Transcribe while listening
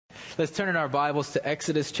Let's turn in our Bibles to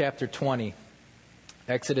Exodus chapter 20.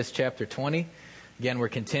 Exodus chapter 20. Again, we're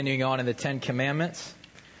continuing on in the Ten Commandments.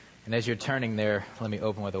 And as you're turning there, let me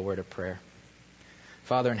open with a word of prayer.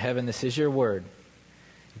 Father in heaven, this is your word.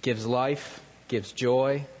 It gives life, gives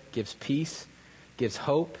joy, gives peace, gives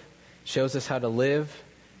hope, shows us how to live,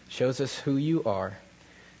 shows us who you are.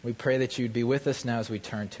 We pray that you'd be with us now as we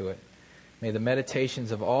turn to it. May the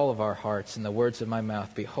meditations of all of our hearts and the words of my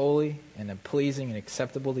mouth be holy and pleasing and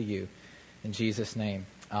acceptable to you. In Jesus' name,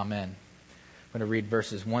 amen. I'm going to read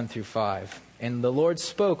verses 1 through 5. And the Lord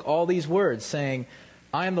spoke all these words, saying,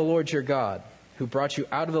 I am the Lord your God, who brought you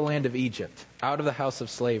out of the land of Egypt, out of the house of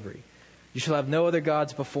slavery. You shall have no other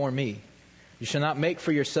gods before me. You shall not make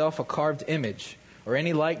for yourself a carved image, or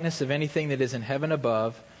any likeness of anything that is in heaven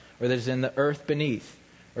above, or that is in the earth beneath,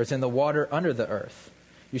 or is in the water under the earth.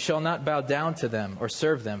 You shall not bow down to them or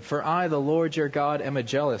serve them, for I, the Lord your God, am a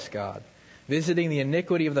jealous God, visiting the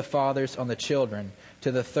iniquity of the fathers on the children,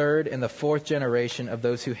 to the third and the fourth generation of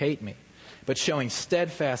those who hate me, but showing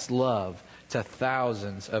steadfast love to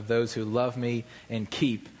thousands of those who love me and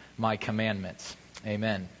keep my commandments.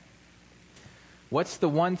 Amen. What's the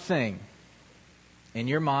one thing in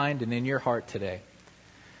your mind and in your heart today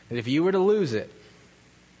that if you were to lose it,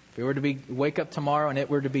 if you were to wake up tomorrow and it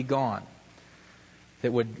were to be gone,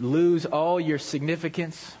 that would lose all your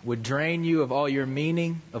significance, would drain you of all your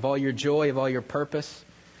meaning, of all your joy, of all your purpose?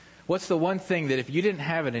 What's the one thing that if you didn't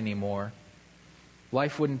have it anymore,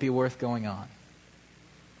 life wouldn't be worth going on?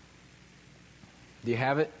 Do you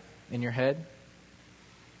have it in your head?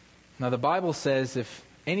 Now the Bible says if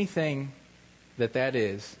anything that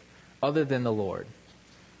is other than the Lord,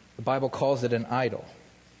 the Bible calls it an idol.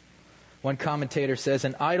 One commentator says,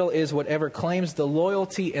 an idol is whatever claims the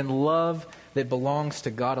loyalty and love that belongs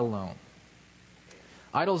to God alone.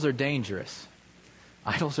 Idols are dangerous.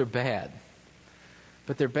 Idols are bad.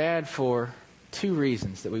 But they're bad for two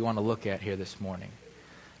reasons that we want to look at here this morning.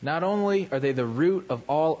 Not only are they the root of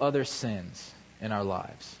all other sins in our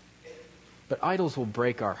lives, but idols will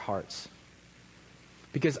break our hearts.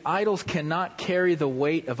 Because idols cannot carry the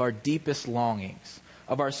weight of our deepest longings,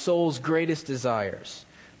 of our soul's greatest desires.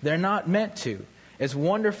 They're not meant to. As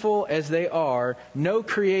wonderful as they are, no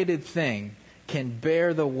created thing can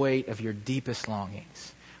bear the weight of your deepest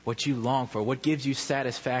longings. What you long for, what gives you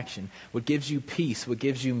satisfaction, what gives you peace, what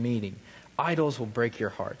gives you meaning. Idols will break your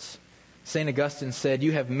hearts. St. Augustine said,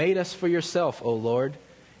 you have made us for yourself, O Lord,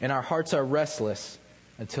 and our hearts are restless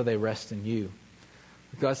until they rest in you.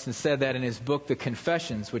 Augustine said that in his book, The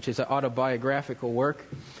Confessions, which is an autobiographical work.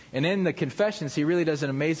 And in The Confessions, he really does an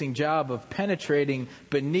amazing job of penetrating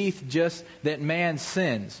beneath just that man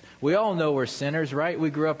sins. We all know we're sinners, right? We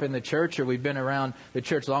grew up in the church, or we've been around the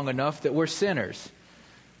church long enough that we're sinners.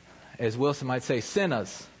 As Wilson might say,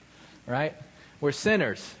 sinners, right? We're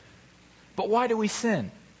sinners. But why do we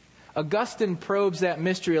sin? Augustine probes that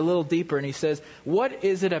mystery a little deeper, and he says, what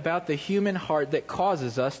is it about the human heart that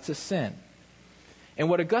causes us to sin? And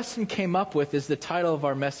what Augustine came up with is the title of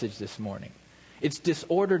our message this morning. It's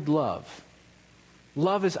Disordered Love.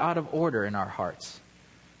 Love is out of order in our hearts.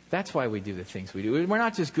 That's why we do the things we do. We're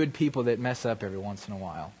not just good people that mess up every once in a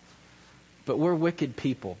while. But we're wicked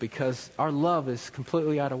people because our love is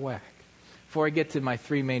completely out of whack. Before I get to my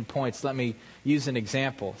three main points, let me use an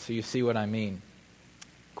example so you see what I mean.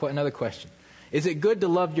 Another question. Is it good to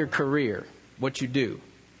love your career, what you do,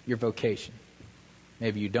 your vocation?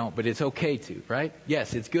 Maybe you don't, but it's okay to, right?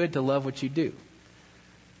 Yes, it's good to love what you do.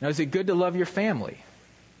 Now, is it good to love your family?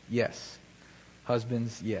 Yes.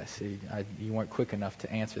 Husbands, yes. You weren't quick enough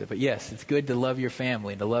to answer that. But yes, it's good to love your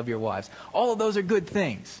family and to love your wives. All of those are good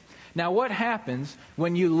things. Now, what happens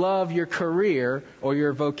when you love your career or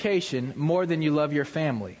your vocation more than you love your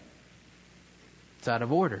family? It's out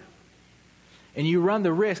of order. And you run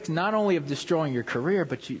the risk not only of destroying your career,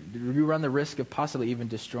 but you run the risk of possibly even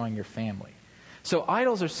destroying your family. So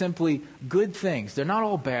idols are simply good things. They're not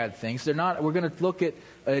all bad things. They're not. We're going to look at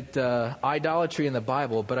idolatry in the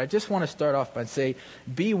Bible, but I just want to start off by saying,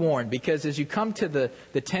 be warned, because as you come to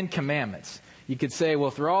the Ten Commandments, you could say, well,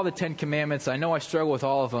 through all the Ten Commandments, I know I struggle with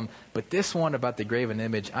all of them, but this one about the graven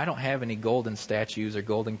image, I don't have any golden statues or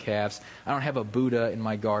golden calves. I don't have a Buddha in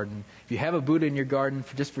my garden. If you have a Buddha in your garden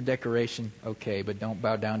just for decoration, okay, but don't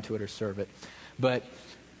bow down to it or serve it. But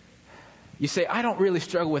you say, I don't really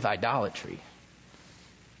struggle with idolatry.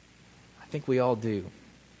 I think we all do.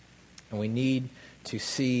 And we need to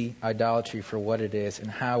see idolatry for what it is and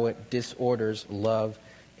how it disorders love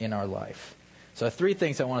in our life. So three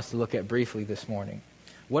things I want us to look at briefly this morning.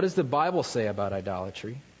 What does the Bible say about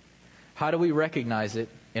idolatry? How do we recognize it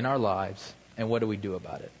in our lives? And what do we do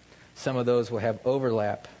about it? Some of those will have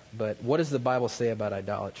overlap, but what does the Bible say about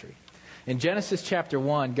idolatry? In Genesis chapter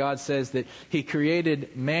 1, God says that He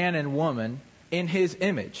created man and woman in His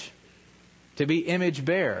image, to be image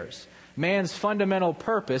bearers. Man's fundamental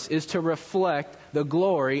purpose is to reflect the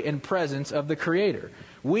glory and presence of the Creator.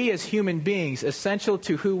 We as human beings, essential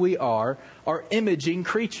to who we are imaging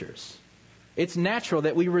creatures. It's natural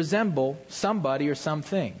that we resemble somebody or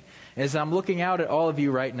something. As I'm looking out at all of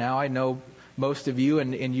you right now, I know most of you,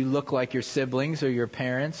 and you look like your siblings or your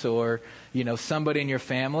parents or, somebody in your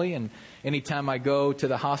family. And anytime I go to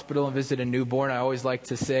the hospital and visit a newborn, I always like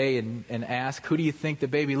to say and ask, who do you think the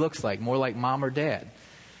baby looks like? More like mom or dad?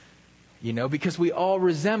 Because we all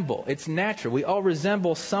resemble. It's natural. We all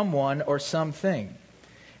resemble someone or something.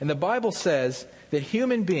 And the Bible says that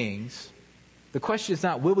human beings, the question is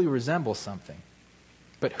not will we resemble something,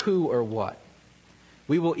 but who or what.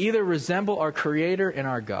 We will either resemble our Creator and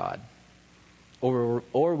our God,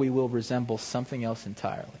 or we will resemble something else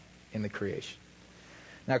entirely in the creation.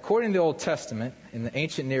 Now, according to the Old Testament, in the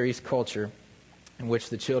ancient Near East culture in which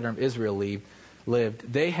the children of Israel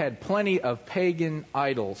lived, they had plenty of pagan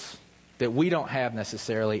idols that we don't have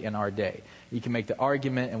necessarily in our day. You can make the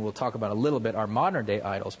argument, and we'll talk about a little bit, our modern day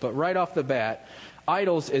idols. But right off the bat,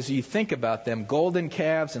 idols, as you think about them, golden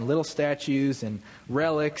calves and little statues and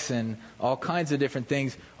relics and all kinds of different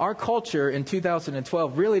things, our culture in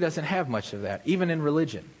 2012 really doesn't have much of that, even in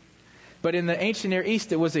religion. But in the ancient Near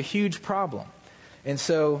East, it was a huge problem. And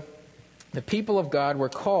so the people of God were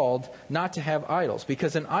called not to have idols,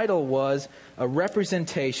 because an idol was a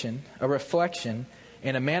representation, a reflection,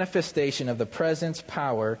 and a manifestation of the presence,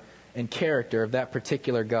 power, and character of that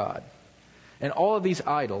particular God. And all of these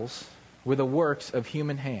idols were the works of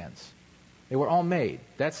human hands. They were all made.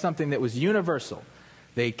 That's something that was universal.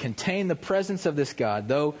 They contained the presence of this God,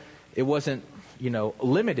 though it wasn't,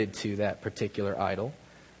 limited to that particular idol,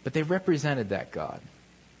 but they represented that God.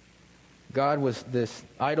 This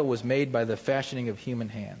idol was made by the fashioning of human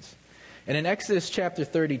hands. And in Exodus chapter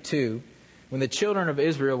 32, when the children of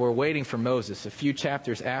Israel were waiting for Moses, a few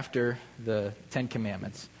chapters after the Ten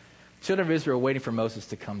Commandments, the children of Israel were waiting for Moses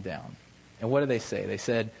to come down. And what did they say? They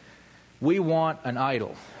said, we want an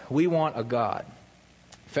idol. We want a God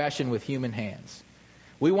fashioned with human hands.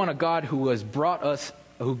 We want a God who has brought us,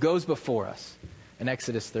 who goes before us in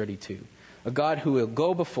Exodus 32. A God who will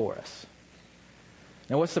go before us.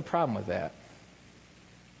 Now what's the problem with that?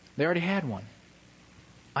 They already had one.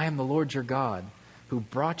 I am the Lord your God who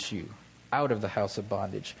brought you out of the house of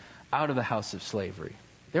bondage, out of the house of slavery.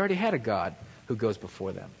 They already had a God who goes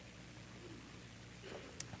before them.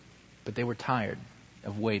 But they were tired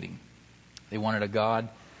of waiting. They wanted a God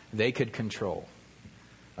they could control,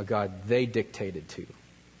 a God they dictated to.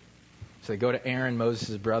 So they go to Aaron,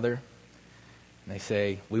 Moses' brother, and they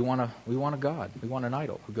say, we want a God. We want an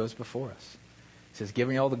idol who goes before us. He says, give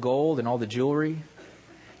me all the gold and all the jewelry.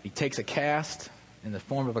 He takes a cast in the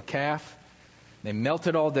form of a calf. They melt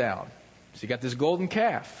it all down. So you got this golden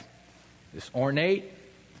calf, this ornate,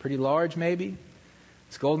 pretty large maybe,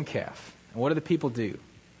 this golden calf. And what do the people do?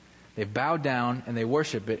 They bow down and they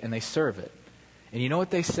worship it and they serve it. And you know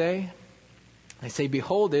what they say? They say,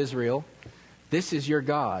 behold, Israel, this is your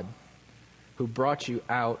God who brought you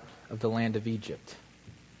out of the land of Egypt.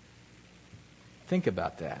 Think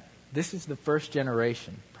about that. This is the first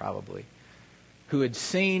generation, probably, who had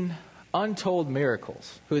seen untold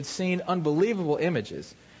miracles, who had seen unbelievable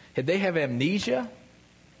images. Had they have amnesia?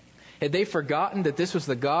 Had they forgotten that this was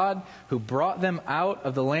the God who brought them out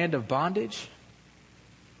of the land of bondage?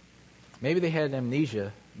 Maybe they had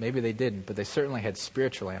amnesia, maybe they didn't, but they certainly had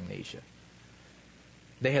spiritual amnesia.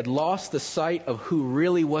 They had lost the sight of who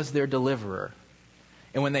really was their deliverer.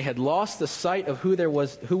 And when they had lost the sight of who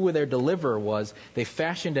their deliverer was, they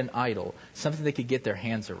fashioned an idol, something they could get their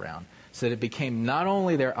hands around, so that it became not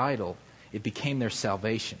only their idol, it became their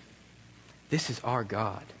salvation. This is our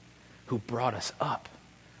God who brought us up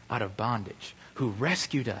out of bondage, who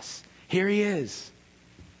rescued us. Here he is.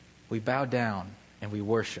 We bow down and we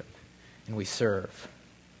worship and we serve.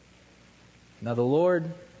 Now the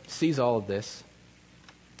Lord sees all of this.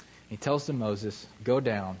 He tells to Moses, go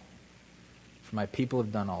down, for my people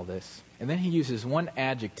have done all this. And then he uses one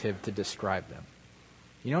adjective to describe them.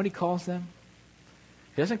 You know what he calls them?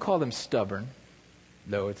 He doesn't call them stubborn,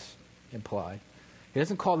 though it's implied. He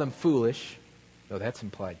doesn't call them foolish, though that's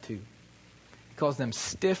implied too. He calls them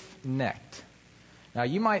stiff-necked. Now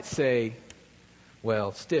you might say,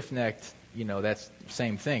 well, stiff-necked, that's the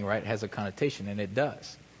same thing, right? It has a connotation, and it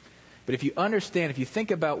does. But if you understand, if you think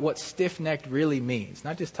about what stiff-necked really means,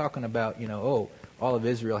 not just talking about, all of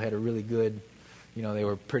Israel had a really good, they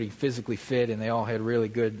were pretty physically fit and they all had really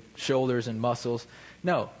good shoulders and muscles.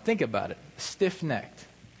 No, think about it. Stiff-necked.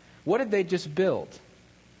 What did they just build?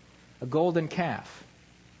 A golden calf.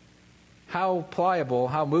 How pliable,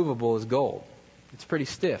 how movable is gold? It's pretty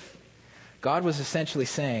stiff. God was essentially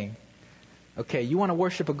saying, okay, you want to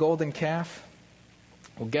worship a golden calf?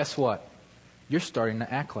 Well, guess what? You're starting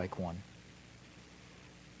to act like one.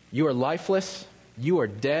 You are lifeless, you are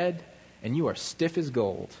dead, and you are stiff as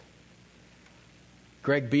gold.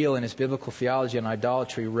 Greg Beale, in his Biblical Theology on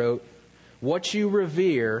Idolatry, wrote, "What you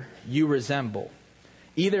revere, you resemble,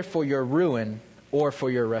 either for your ruin or for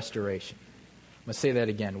your restoration." I'm going to say that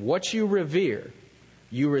again. What you revere,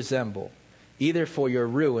 you resemble, either for your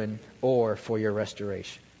ruin or for your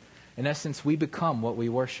restoration. In essence, we become what we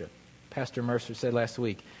worship. Pastor Mercer said last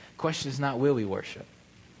week, the question is not will we worship,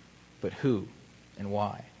 but who and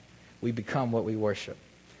why. We become what we worship.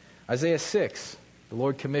 Isaiah 6, the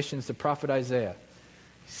Lord commissions the prophet Isaiah,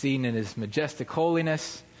 seen in his majestic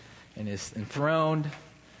holiness and is enthroned. He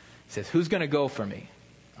says, who's going to go for me?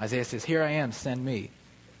 Isaiah says, here I am, send me.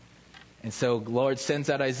 And so the Lord sends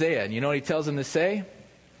out Isaiah. And you know what he tells him to say?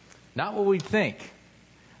 Not what we think.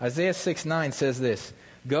 Isaiah 6:9 says this,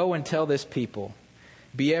 "Go and tell this people,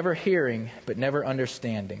 be ever hearing, but never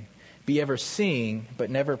understanding. Be ever seeing, but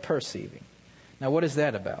never perceiving." Now what is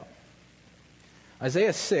that about?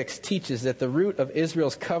 Isaiah 6 teaches that the root of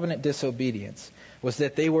Israel's covenant disobedience was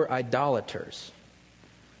that they were idolaters.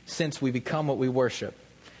 Since we become what we worship,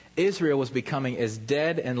 Israel was becoming as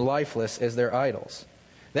dead and lifeless as their idols.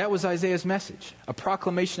 That was Isaiah's message, a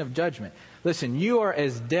proclamation of judgment. Listen, you are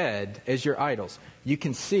as dead as your idols. You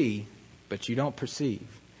can see, but you don't perceive.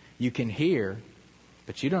 You can hear,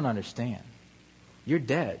 but you don't understand. You're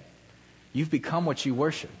dead. You've become what you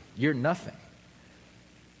worship. You're nothing.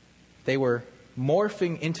 They were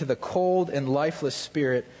morphing into the cold and lifeless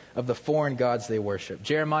spirit of the foreign gods they worship.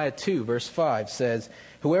 Jeremiah 2, verse 5 says,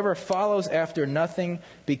 "Whoever follows after nothing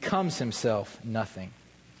becomes himself nothing."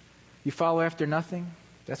 You follow after nothing?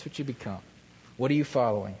 That's what you become. What are you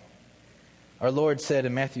following? Our Lord said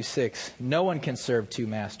in Matthew 6, "No one can serve two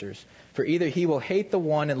masters, for either he will hate the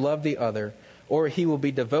one and love the other, or he will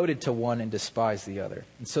be devoted to one and despise the other."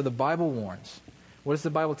 And so the Bible warns. What does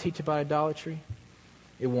the Bible teach about idolatry?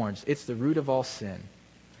 It warns, it's the root of all sin,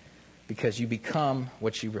 because you become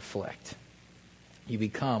what you reflect. You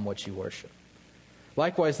become what you worship.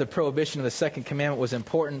 Likewise, the prohibition of the second commandment was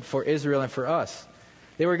important for Israel and for us.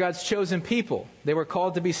 They were God's chosen people. They were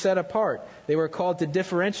called to be set apart. They were called to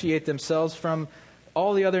differentiate themselves from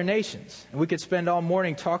all the other nations. And we could spend all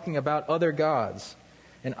morning talking about other gods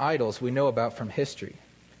and idols we know about from history.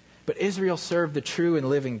 But Israel served the true and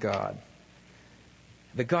living God.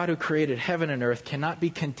 The God who created heaven and earth cannot be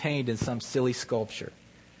contained in some silly sculpture.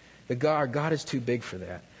 Our God is too big for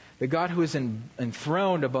that. The God who is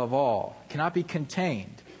enthroned above all cannot be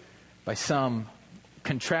contained by some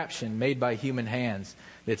contraption made by human hands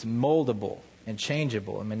that's moldable and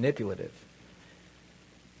changeable and manipulative.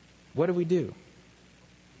 What do?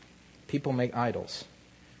 People make idols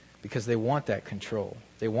because they want that control.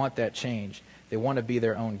 They want that change. They want to be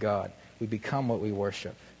their own God. We become what we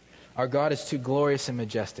worship. Our God is too glorious and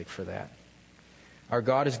majestic for that. Our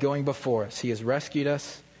God is going before us. He has rescued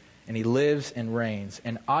us, and He lives and reigns.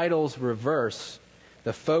 And idols reverse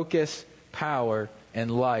the focus, power, and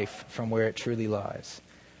life from where it truly lies.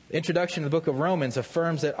 The introduction to the book of Romans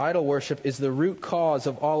affirms that idol worship is the root cause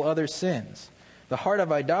of all other sins. The heart of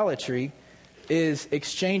idolatry is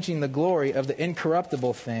exchanging the glory of the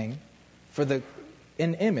incorruptible thing for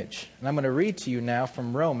an image. And I'm going to read to you now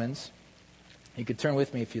from Romans. You could turn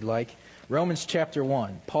with me if you'd like. Romans chapter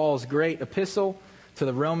 1, Paul's great epistle to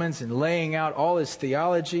the Romans and laying out all his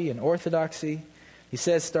theology and orthodoxy. He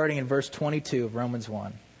says, starting in verse 22 of Romans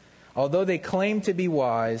 1, "Although they claimed to be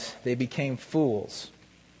wise, they became fools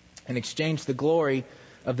and exchanged the glory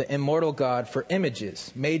of the immortal God for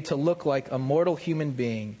images made to look like a mortal human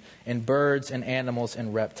being and birds and animals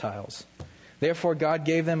and reptiles. Therefore God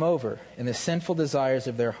gave them over in the sinful desires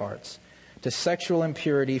of their hearts to sexual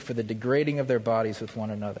impurity for the degrading of their bodies with one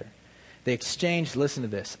another. They exchanged," listen to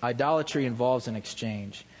this, idolatry involves an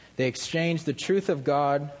exchange. "They exchanged the truth of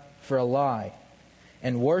God for a lie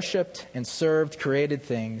and worshipped and served created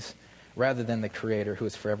things rather than the Creator who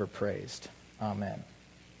is forever praised." Amen.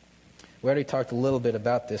 We already talked a little bit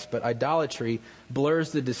about this, but idolatry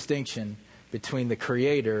blurs the distinction between the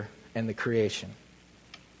Creator and the creation.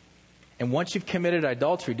 And once you've committed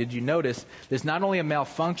adultery, did you notice there's not only a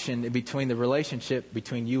malfunction between the relationship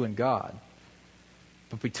between you and God,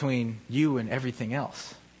 but between you and everything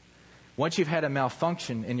else. Once you've had a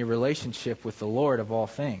malfunction in your relationship with the Lord of all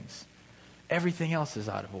things, everything else is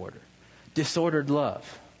out of order. Disordered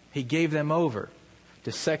love. He gave them over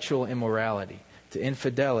to sexual immorality, to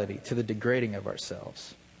infidelity, to the degrading of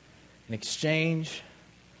ourselves. An exchange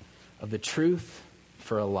of the truth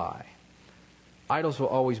for a lie. Idols will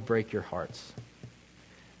always break your hearts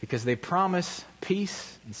because they promise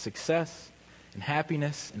peace and success and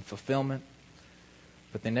happiness and fulfillment,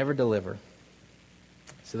 but they never deliver.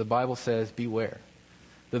 So the Bible says, beware.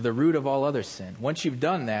 They're the root of all other sin. Once you've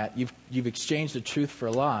done that, you've exchanged the truth for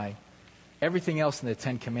a lie, everything else in the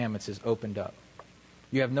Ten Commandments is opened up.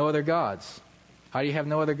 You have no other gods. How do you have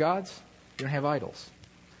no other gods? You don't have idols.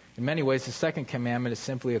 In many ways, the second commandment is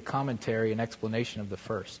simply a commentary and explanation of the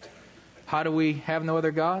first. How do we have no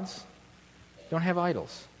other gods? Don't have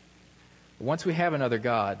idols. But once we have another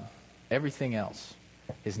God, everything else,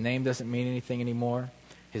 His name doesn't mean anything anymore.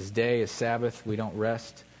 His day is Sabbath. We don't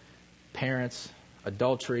rest. Parents,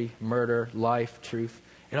 adultery, murder, life, truth,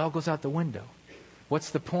 it all goes out the window.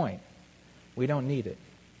 What's the point? We don't need it.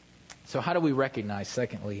 So how do we recognize,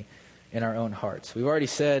 secondly, in our own hearts? We've already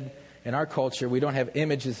said in our culture we don't have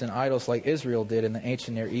images and idols like Israel did in the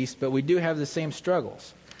ancient Near East, but we do have the same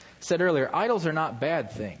struggles. I said earlier, idols are not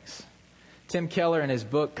bad things. Tim Keller in his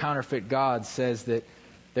book, Counterfeit Gods, says that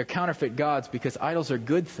they're counterfeit gods because idols are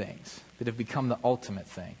good things that have become the ultimate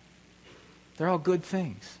thing. They're all good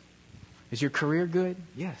things. Is your career good?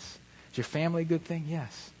 Yes. Is your family a good thing?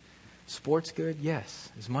 Yes. Sports good? Yes.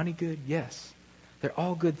 Is money good? Yes. They're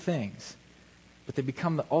all good things, but they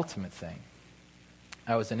become the ultimate thing.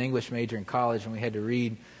 I was an English major in college, and we had to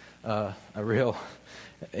read a real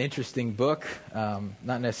interesting book.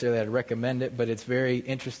 Not necessarily I'd recommend it, but it's very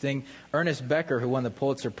interesting. Ernest Becker, who won the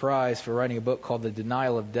Pulitzer Prize for writing a book called The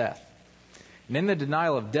Denial of Death. And in The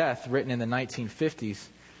Denial of Death, written in the 1950s,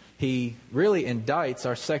 he really indicts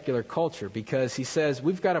our secular culture because he says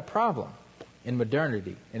we've got a problem in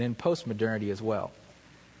modernity and in postmodernity as well.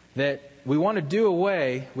 That we want to do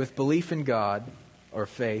away with belief in God or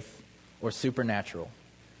faith or supernatural.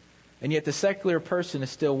 And yet the secular person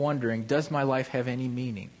is still wondering, does my life have any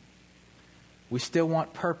meaning? We still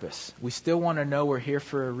want purpose. We still want to know we're here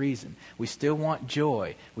for a reason. We still want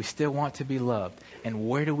joy. We still want to be loved. And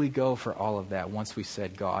where do we go for all of that once we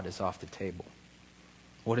said God is off the table?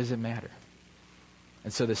 What does it matter?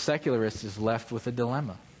 And so the secularist is left with a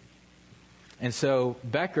dilemma. And so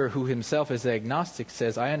Becker, who himself is agnostic,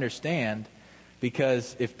 says, I understand,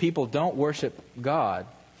 because if people don't worship God,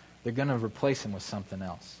 they're going to replace Him with something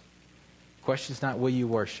else. The question is not will you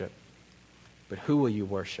worship, but who will you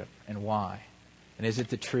worship and why? And is it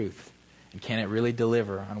the truth? And can it really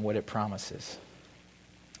deliver on what it promises?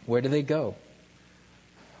 Where do they go?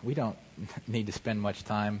 We don't need to spend much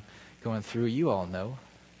time going through. You all know.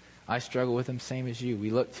 I struggle with them same as you.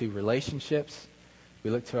 We look to relationships.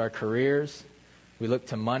 We look to our careers. We look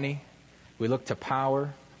to money. We look to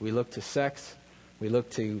power. We look to sex. We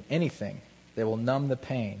look to anything that will numb the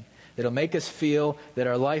pain, that will make us feel that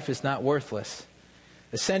our life is not worthless.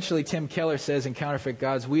 Essentially, Tim Keller says in Counterfeit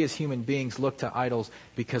Gods, we as human beings look to idols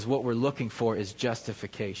because what we're looking for is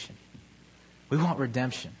justification. We want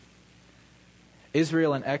redemption.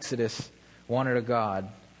 Israel in Exodus wanted a God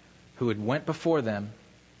who had went before them,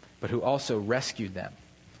 but who also rescued them.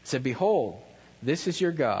 Said, behold, this is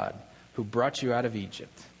your God who brought you out of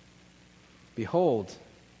Egypt. Behold,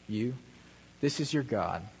 you, this is your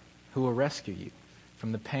God who will rescue you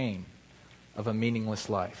from the pain of a meaningless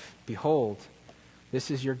life. Behold,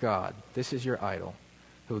 this is your God, this is your idol,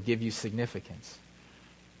 who will give you significance,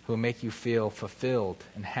 who will make you feel fulfilled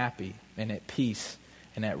and happy and at peace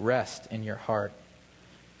and at rest in your heart.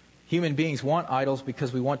 Human beings want idols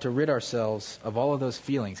because we want to rid ourselves of all of those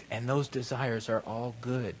feelings, and those desires are all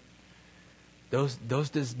good.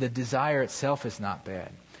 The desire itself is not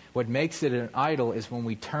bad. What makes it an idol is when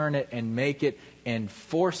we turn it and make it and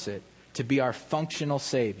force it to be our functional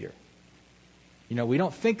Savior. You know, we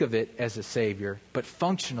don't think of it as a Savior, but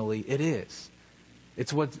functionally it is.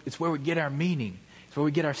 It's where we get our meaning. It's where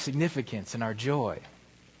we get our significance and our joy.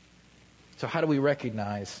 So how do we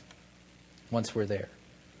recognize once we're there?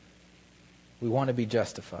 We want to be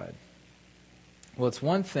justified. Well, it's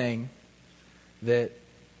one thing that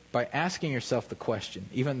by asking yourself the question,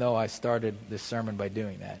 even though I started this sermon by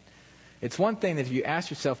doing that, it's one thing that if you ask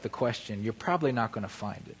yourself the question, you're probably not going to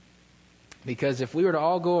find it. Because if we were to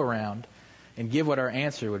all go around and give what our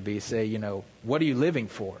answer would be, say, you know, what are you living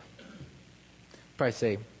for? Probably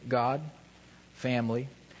say, God, family.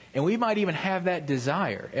 And we might even have that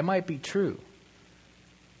desire. It might be true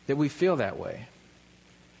that we feel that way.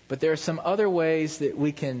 But there are some other ways that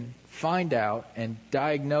we can find out and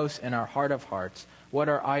diagnose in our heart of hearts what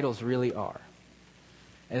our idols really are.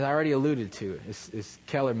 As I already alluded to, as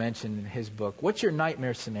Keller mentioned in his book, what's your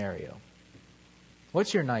nightmare scenario?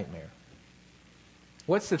 What's your nightmare?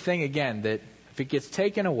 What's the thing, again, that if it gets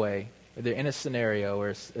taken away, or they're in a scenario or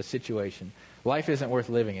a situation, life isn't worth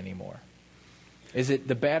living anymore? Is it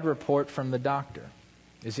the bad report from the doctor?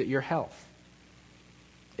 Is it your health?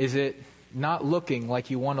 Is it not looking like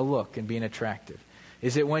you want to look and being attractive?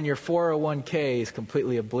 Is it when your 401k is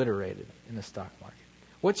completely obliterated in the stock market?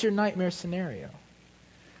 What's your nightmare scenario?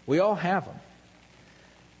 We all have them.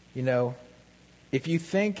 You know, if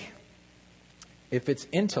it's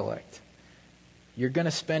intellect, you're going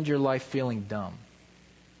to spend your life feeling dumb.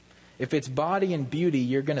 If it's body and beauty,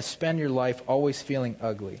 you're going to spend your life always feeling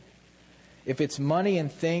ugly. If it's money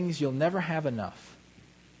and things, you'll never have enough.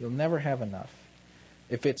 You'll never have enough.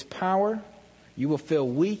 If it's power, you will feel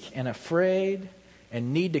weak and afraid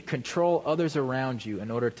and need to control others around you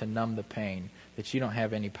in order to numb the pain that you don't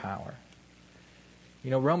have any power. You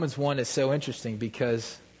know, Romans 1 is so interesting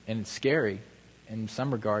because, and it's scary in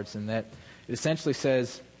some regards, in that it essentially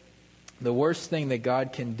says the worst thing that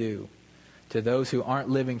God can do to those who aren't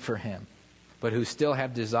living for Him, but who still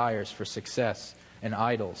have desires for success and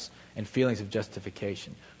idols and feelings of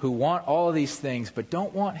justification, who want all of these things but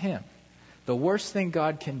don't want Him. The worst thing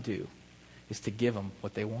God can do is to give them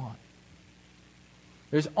what they want.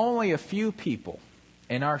 There's only a few people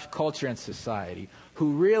in our culture and society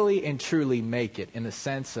who really and truly make it in the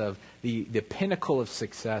sense of the pinnacle of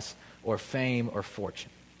success or fame or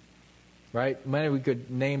fortune. Right? Maybe we could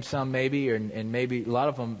name some maybe, and maybe a lot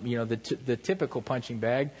of them, you know, the typical punching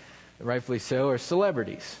bag, rightfully so, are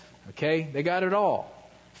celebrities. Okay? They got it all.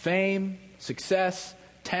 Fame, success,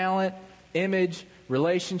 talent, image,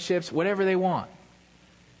 relationships, whatever they want.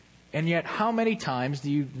 And yet, how many times do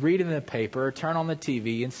you read in the paper or turn on the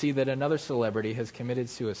TV and see that another celebrity has committed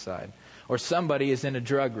suicide? Or somebody is in a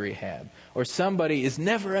drug rehab? Or somebody is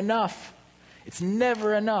never enough? It's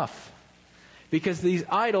never enough. Because these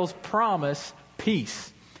idols promise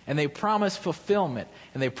peace. And they promise fulfillment.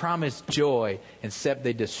 And they promise joy. Except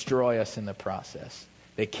they destroy us in the process.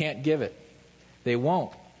 They can't give it. They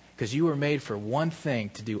won't. Because you were made for one thing,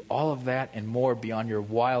 to do all of that and more beyond your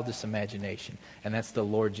wildest imagination. And that's the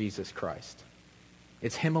Lord Jesus Christ.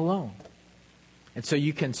 It's Him alone. And so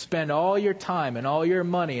you can spend all your time and all your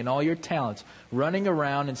money and all your talents running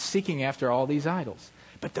around and seeking after all these idols.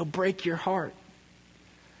 But they'll break your heart.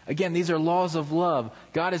 Again, these are laws of love.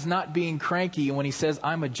 God is not being cranky when He says,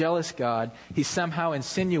 I'm a jealous God. He's somehow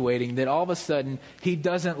insinuating that all of a sudden He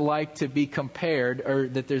doesn't like to be compared, or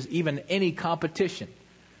that there's even any competition.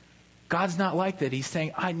 God's not like that. He's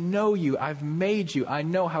saying, I know you. I've made you. I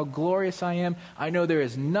know how glorious I am. I know there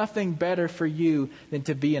is nothing better for you than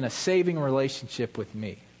to be in a saving relationship with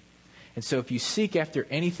me. And so if you seek after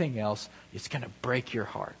anything else, it's going to break your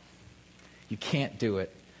heart. You can't do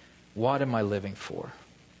it. What am I living for?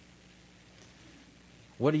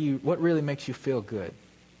 What really makes you feel good?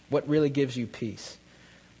 What really gives you peace?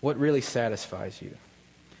 What really satisfies you?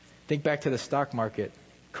 Think back to the stock market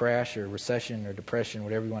crash or recession or depression,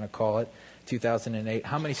 whatever you want to call it, 2008.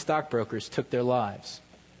 How many stockbrokers took their lives?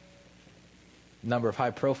 A number of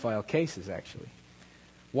high-profile cases, actually.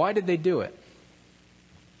 Why did they do it?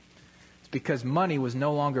 It's because money was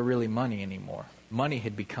no longer really money anymore. Money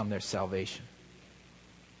had become their salvation.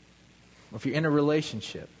 If you're in a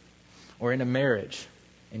relationship or in a marriage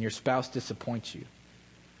and your spouse disappoints you,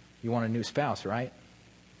 you want a new spouse, right?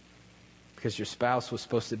 Because your spouse was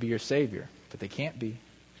supposed to be your savior, but they can't be.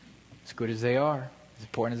 As good as they are, as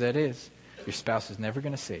important as that is, your spouse is never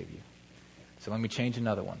going to save you. So let me change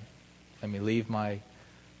another one. Let me leave my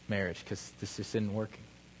marriage because this just isn't working.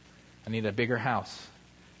 I need a bigger house.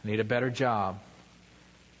 I need a better job.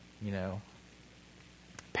 You know,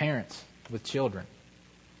 parents with children.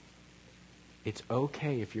 It's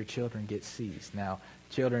okay if your children get C's. Now,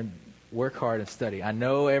 children, work hard and study. I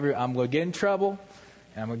know I'm going to get in trouble.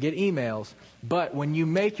 And I'm going to get emails. But when you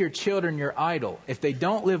make your children your idol, if they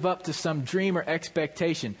don't live up to some dream or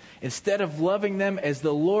expectation, instead of loving them as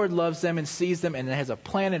the Lord loves them and sees them and has a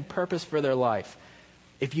plan and purpose for their life,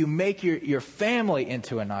 if you make your family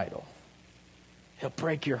into an idol, He'll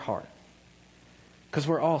break your heart. Because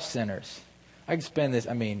we're all sinners. I could spend this,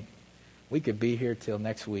 we could be here till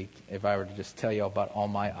next week if I were to just tell you about all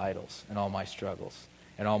my idols and all my struggles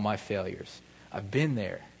and all my failures. I've been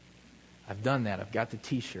there. I've done that. I've got the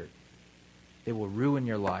t-shirt. They will ruin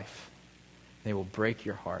your life. They will break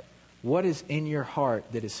your heart. What is in your heart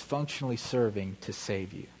that is functionally serving to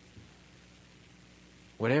save you?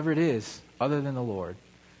 Whatever it is, other than the Lord,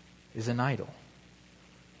 is an idol.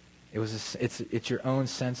 It's your own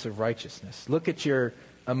sense of righteousness. Look at your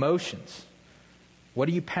emotions. What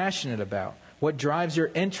are you passionate about? What drives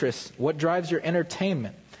your interests? What drives your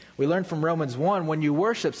entertainment? We learn from Romans 1, when you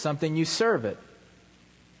worship something, you serve it.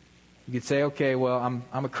 You could say, okay, well,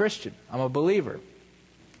 I'm a Christian. I'm a believer.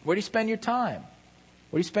 Where do you spend your time?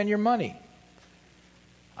 Where do you spend your money?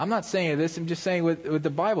 I'm not saying this. I'm just saying what the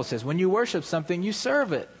Bible says. When you worship something, you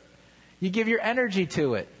serve it. You give your energy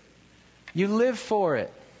to it. You live for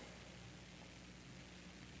it.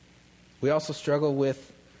 We also struggle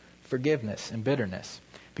with forgiveness and bitterness.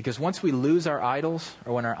 Because once we lose our idols,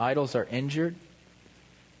 or when our idols are injured,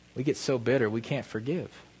 we get so bitter we can't forgive.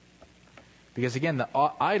 Because again, the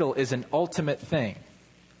idol is an ultimate thing.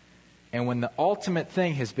 And when the ultimate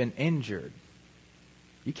thing has been injured,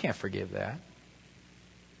 you can't forgive that.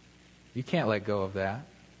 You can't let go of that.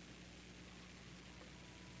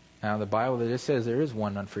 Now, the Bible just says there is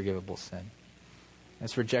one unforgivable sin.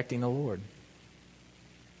 That's rejecting the Lord.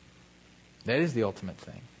 That is the ultimate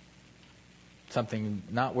thing. Something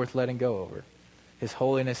not worth letting go over. His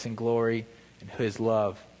holiness and glory and His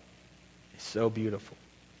love is so beautiful.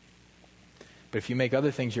 But if you make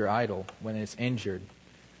other things your idol when it's injured,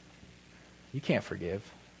 you can't forgive.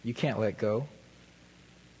 You can't let go.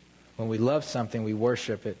 When we love something, we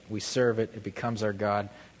worship it, we serve it, it becomes our God.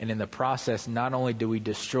 And in the process, not only do we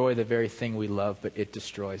destroy the very thing we love, but it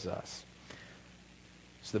destroys us.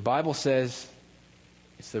 So the Bible says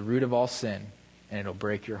it's the root of all sin, and it'll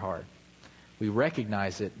break your heart. We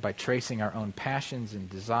recognize it by tracing our own passions and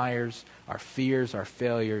desires, our fears, our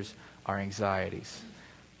failures, our anxieties.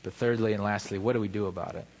 But thirdly and lastly, what do we do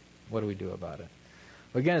about it? What do we do about it?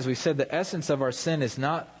 Well, again, as we said, the essence of our sin is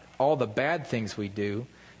not all the bad things we do.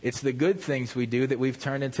 It's the good things we do that we've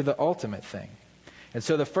turned into the ultimate thing. And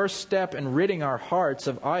so the first step in ridding our hearts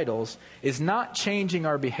of idols is not changing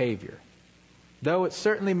our behavior. Though it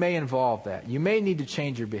certainly may involve that. You may need to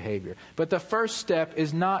change your behavior. But the first step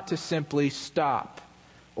is not to simply stop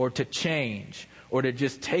or to change or to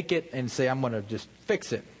just take it and say, I'm going to just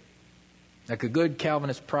fix it. Like a good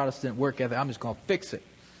Calvinist Protestant work ethic, I'm just going to fix it.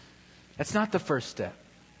 That's not the first step.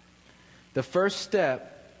 The first step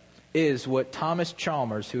is what Thomas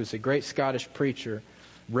Chalmers, who is a great Scottish preacher,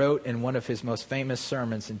 wrote in one of his most famous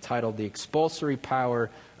sermons entitled The Expulsory Power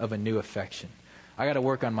of a New Affection. I got to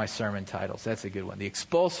work on my sermon titles. That's a good one. The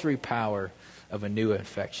Expulsory Power of a New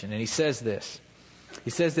Affection. And he says this. He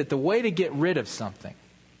says that the way to get rid of something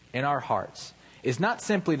in our hearts is not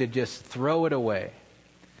simply to just throw it away,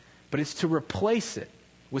 but it's to replace it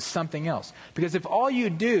with something else. Because if all you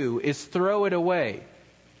do is throw it away,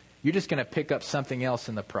 you're just going to pick up something else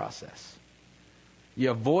in the process.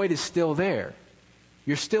 Your void is still there.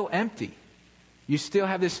 You're still empty. You still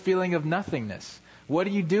have this feeling of nothingness. What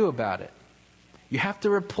do you do about it? You have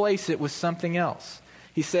to replace it with something else.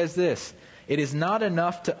 He says this, it is not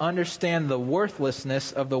enough to understand the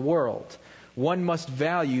worthlessness of the world. One must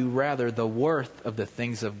value rather the worth of the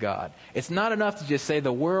things of God. It's not enough to just say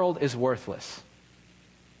the world is worthless.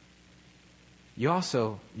 You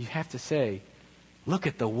have to say, look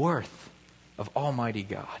at the worth of Almighty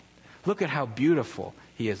God. Look at how beautiful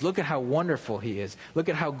He is. Look at how wonderful He is. Look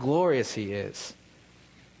at how glorious He is.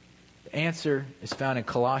 The answer is found in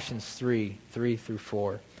Colossians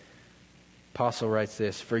 3:3-4. Apostle writes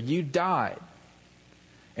this, for you died,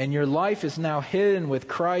 and your life is now hidden with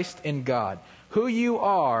Christ in God. Who you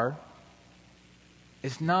are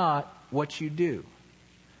is not what you do.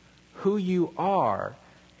 Who you are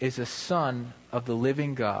is a son of the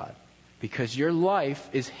living God, because your life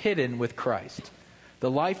is hidden with Christ.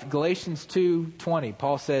 The life, Galatians 2:20,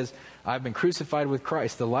 Paul says, I've been crucified with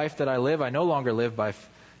Christ. The life that I live, I no longer live by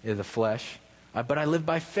the flesh, but I live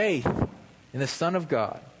by faith in the Son of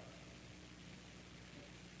God.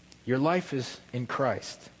 Your life is in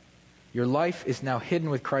Christ. Your life is now hidden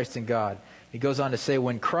with Christ in God. He goes on to say,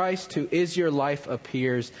 when Christ, who is your life,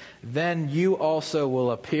 appears, then you also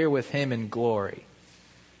will appear with Him in glory.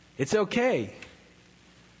 It's okay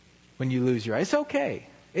when you lose your eyes. It's okay.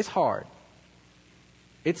 It's hard.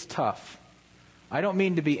 It's tough. I don't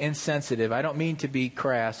mean to be insensitive. I don't mean to be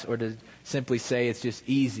crass or to simply say it's just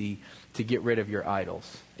easy to get rid of your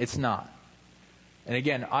idols. It's not. And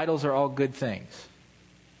again, idols are all good things.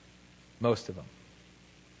 Most of them.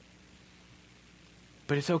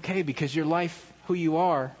 But it's okay because your life, who you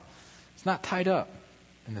are, is not tied up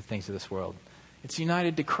in the things of this world. It's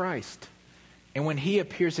united to Christ. And when He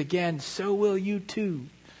appears again, so will you too.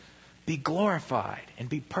 Be glorified and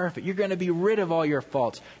be perfect. You're going to be rid of all your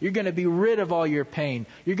faults. You're going to be rid of all your pain.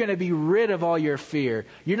 You're going to be rid of all your fear.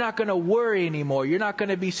 You're not going to worry anymore. You're not going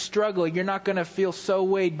to be struggling. You're not going to feel so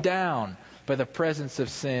weighed down by the presence of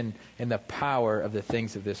sin and the power of the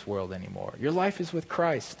things of this world anymore. Your life is with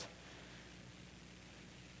Christ.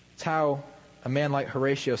 It's how a man like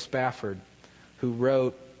Horatio Spafford, who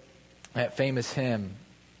wrote that famous hymn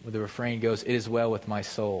where the refrain goes, "It is well with my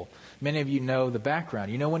soul." Many of you know the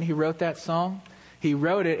background. You know when he wrote that song? He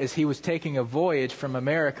wrote it as he was taking a voyage from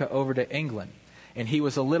America over to England. And he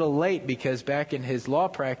was a little late because back in his law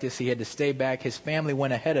practice, he had to stay back. His family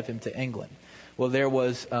went ahead of him to England. Well, there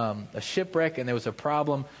was a shipwreck and there was a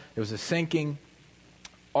problem. There was a sinking.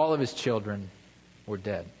 All of his children were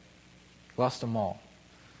dead. Lost them all.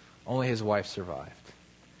 Only his wife survived.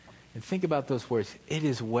 And think about those words, "It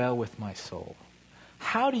is well with my soul."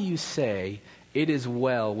 How do you say, "It is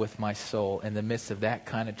well with my soul" in the midst of that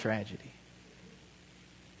kind of tragedy?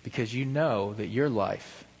 Because you know that your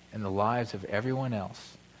life and the lives of everyone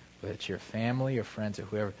else, whether it's your family or friends or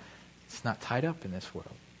whoever, it's not tied up in this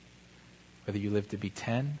world. Whether you live to be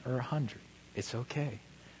 10 or 100, it's okay.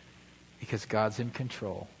 Because God's in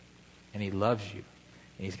control, and He loves you,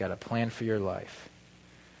 and He's got a plan for your life.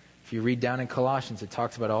 If you read down in Colossians, it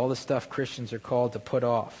talks about all the stuff Christians are called to put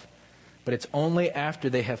off. But it's only after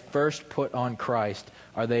they have first put on Christ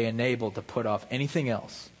are they enabled to put off anything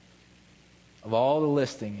else. Of all the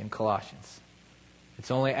listing in Colossians,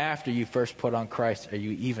 it's only after you first put on Christ are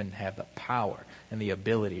you even have the power and the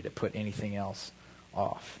ability to put anything else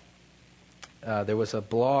off. There was a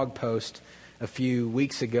blog post a few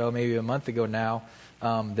weeks ago, maybe a month ago now,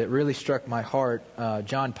 that really struck my heart.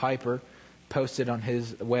 John Piper posted on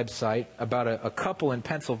his website about a couple in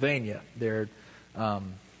Pennsylvania. They're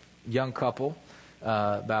young couple,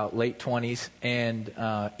 about late 20s, and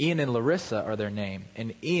Ian and Larissa are their name.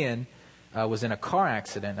 And Ian was in a car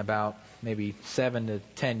accident about maybe 7 to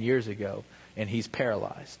 10 years ago, and he's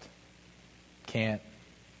paralyzed. Can't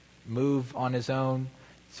move on his own,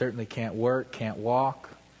 certainly can't work, can't walk,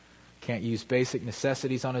 can't use basic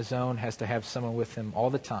necessities on his own, has to have someone with him all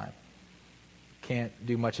the time. Can't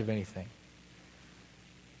do much of anything.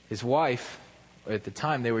 His wife, at the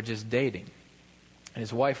time they were just dating, and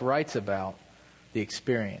his wife writes about the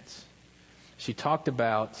experience. She talked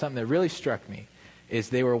about something that really struck me, is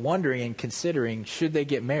they were wondering and considering, should they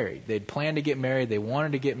get married? They'd planned to get married, they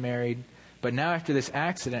wanted to get married, but now after this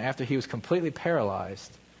accident, after he was completely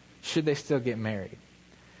paralyzed, should they still get married?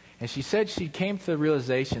 And she said she came to the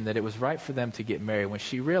realization that it was right for them to get married when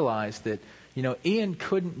she realized that, Ian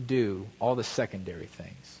couldn't do all the secondary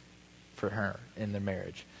things for her in their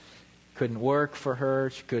marriage. Couldn't work for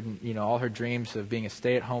her. She couldn't, all her dreams of being a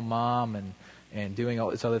stay-at-home mom and doing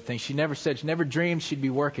all these other things. She never dreamed she'd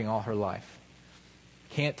be working all her life.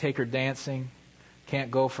 Can't take her dancing.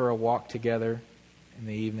 Can't go for a walk together in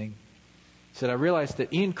the evening. She said, I realized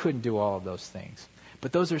that Ian couldn't do all of those things.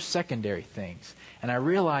 But those are secondary things. And I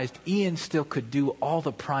realized Ian still could do all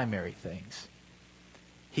the primary things.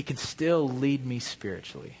 He can still lead me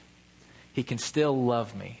spiritually. He can still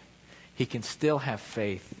love me. He can still have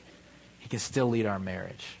faith. He can still lead our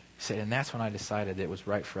marriage. He said, and that's when I decided that it was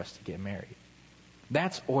right for us to get married.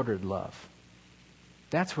 That's ordered love.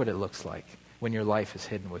 That's what it looks like when your life is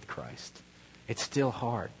hidden with Christ. It's still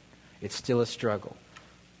hard. It's still a struggle.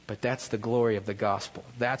 But that's the glory of the gospel.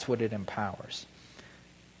 That's what it empowers.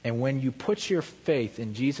 And when you put your faith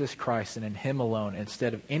in Jesus Christ and in Him alone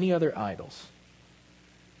instead of any other idols,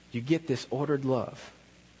 you get this ordered love.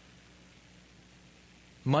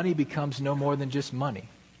 Money becomes no more than just money.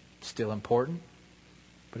 It's still important,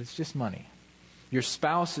 but it's just money. Your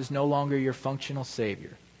spouse is no longer your functional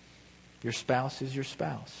savior. Your spouse is your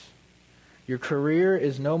spouse. Your career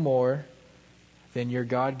is no more than your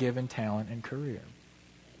God-given talent and career.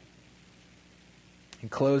 In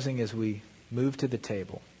closing, as we move to the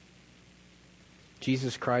table,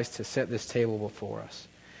 Jesus Christ has set this table before us.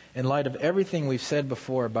 In light of everything we've said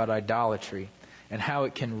before about idolatry and how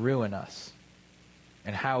it can ruin us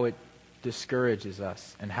and how it discourages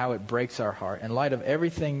us and how it breaks our heart, in light of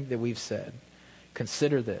everything that we've said,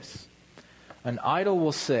 consider this. An idol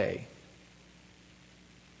will say,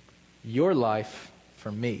 your life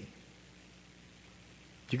for me.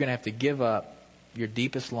 You're going to have to give up your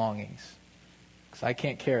deepest longings because I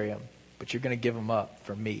can't carry them, but you're going to give them up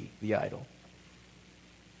for me, the idol.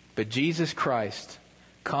 But Jesus Christ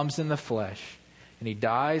comes in the flesh, and He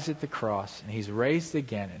dies at the cross, and He's raised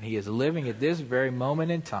again, and He is living at this very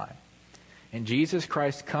moment in time. And Jesus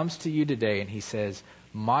Christ comes to you today, and He says,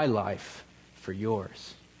 my life for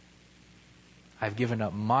yours. I've given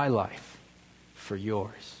up my life for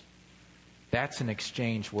yours. That's an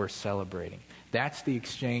exchange worth celebrating. That's the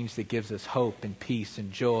exchange that gives us hope and peace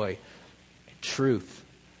and joy and truth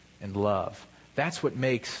and love. That's what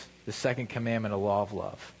makes the second commandment a law of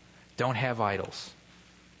love. Don't have idols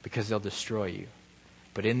because they'll destroy you.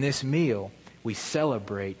 But in this meal, we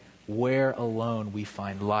celebrate where alone we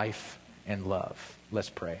find life and love. Let's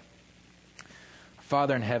pray.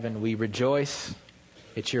 Father in heaven, we rejoice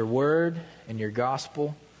at your word and your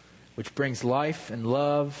gospel, which brings life and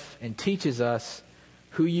love and teaches us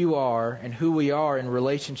who you are and who we are in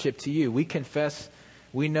relationship to you. We confess,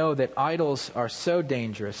 we know that idols are so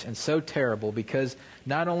dangerous and so terrible because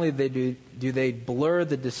not only do they blur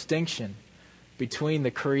the distinction between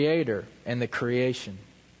the Creator and the creation,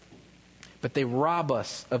 but they rob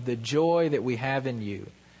us of the joy that we have in you.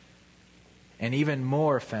 And even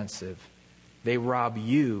more offensive, they rob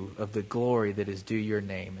you of the glory that is due your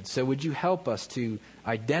name. And so would you help us to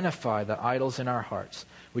identify the idols in our hearts?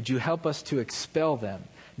 Would you help us to expel them,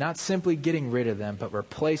 not simply getting rid of them, but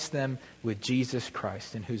replace them with Jesus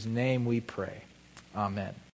Christ, in whose name we pray. Amen.